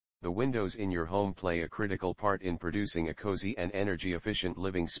The windows in your home play a critical part in producing a cozy and energy-efficient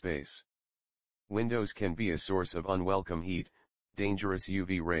living space. Windows can be a source of unwelcome heat, dangerous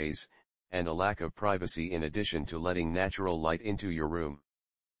UV rays, and a lack of privacy in addition to letting natural light into your room.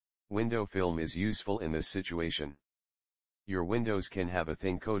 Window film is useful in this situation. Your windows can have a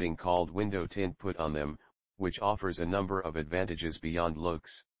thin coating called window tint put on them, which offers a number of advantages beyond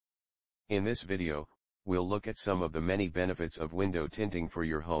looks. In this video, we'll look at some of the many benefits of window tinting for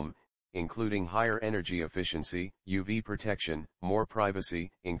your home, including higher energy efficiency, UV protection, more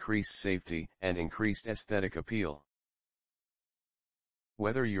privacy, increased safety, and increased aesthetic appeal.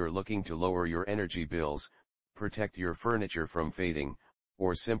 Whether you're looking to lower your energy bills, protect your furniture from fading,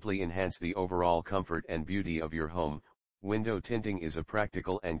 or simply enhance the overall comfort and beauty of your home, window tinting is a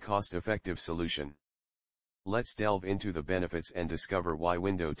practical and cost-effective solution. Let's delve into the benefits and discover why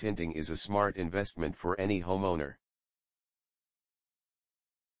window tinting is a smart investment for any homeowner.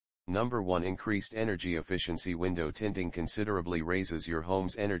 Number 1. Increased energy efficiency. Window tinting considerably raises your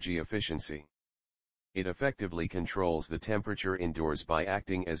home's energy efficiency. It effectively controls the temperature indoors by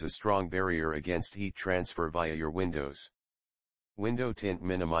acting as a strong barrier against heat transfer via your windows. Window tint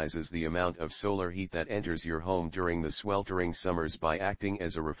minimizes the amount of solar heat that enters your home during the sweltering summers by acting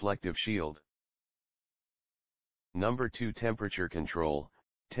as a reflective shield. Number 2. Temperature control.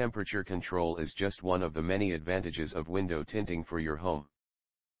 Temperature control is just one of the many advantages of window tinting for your home.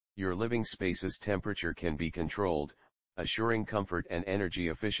 Your living space's temperature can be controlled, assuring comfort and energy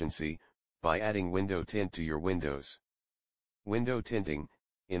efficiency, by adding window tint to your windows. Window tinting,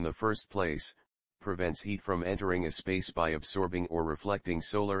 in the first place, prevents heat from entering a space by absorbing or reflecting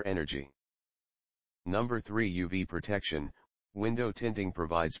solar energy. Number 3. UV protection. Window tinting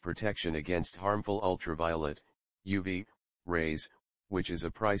provides protection against harmful ultraviolet, UV, rays, which is a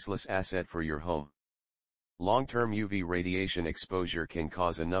priceless asset for your home. Long-term UV radiation exposure can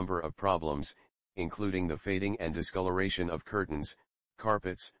cause a number of problems, including the fading and discoloration of curtains,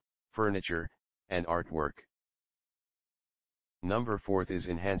 carpets, furniture, and artwork. Number 4 is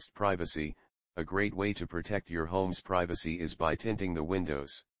enhanced privacy. A great way to protect your home's privacy is by tinting the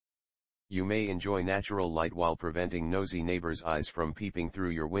windows. You may enjoy natural light while preventing nosy neighbors' eyes from peeping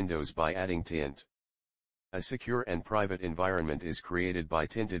through your windows by adding tint. A secure and private environment is created by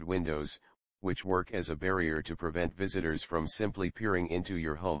tinted windows, which work as a barrier to prevent visitors from simply peering into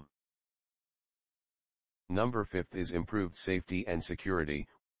your home. Number 5 is improved safety and security.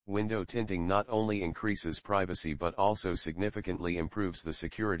 Window tinting not only increases privacy but also significantly improves the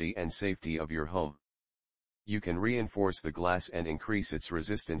security and safety of your home. You can reinforce the glass and increase its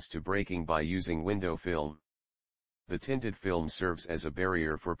resistance to breaking by using window film. The tinted film serves as a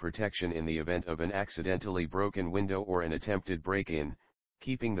barrier for protection in the event of an accidentally broken window or an attempted break-in,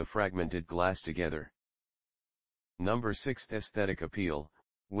 keeping the fragmented glass together. Number 6. Aesthetic appeal.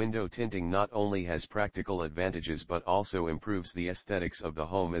 Window tinting not only has practical advantages but also improves the aesthetics of the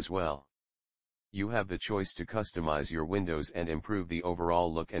home as well. You have the choice to customize your windows and improve the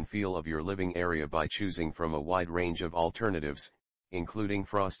overall look and feel of your living area by choosing from a wide range of alternatives, including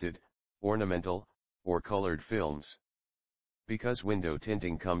frosted, ornamental, or colored films. Because window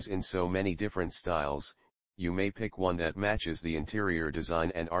tinting comes in so many different styles, you may pick one that matches the interior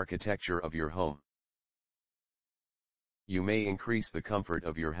design and architecture of your home. You may increase the comfort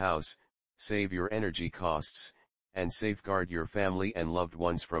of your house, save your energy costs, and safeguard your family and loved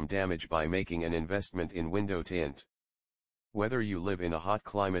ones from damage by making an investment in window tint. Whether you live in a hot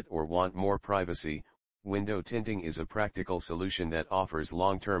climate or want more privacy, window tinting is a practical solution that offers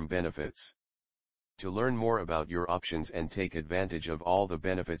long-term benefits. To learn more about your options and take advantage of all the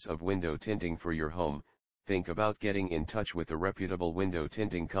benefits of window tinting for your home, think about getting in touch with a reputable window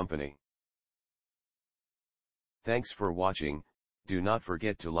tinting company. Thanks for watching. Do not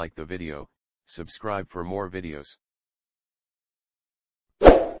forget to like the video, subscribe for more videos.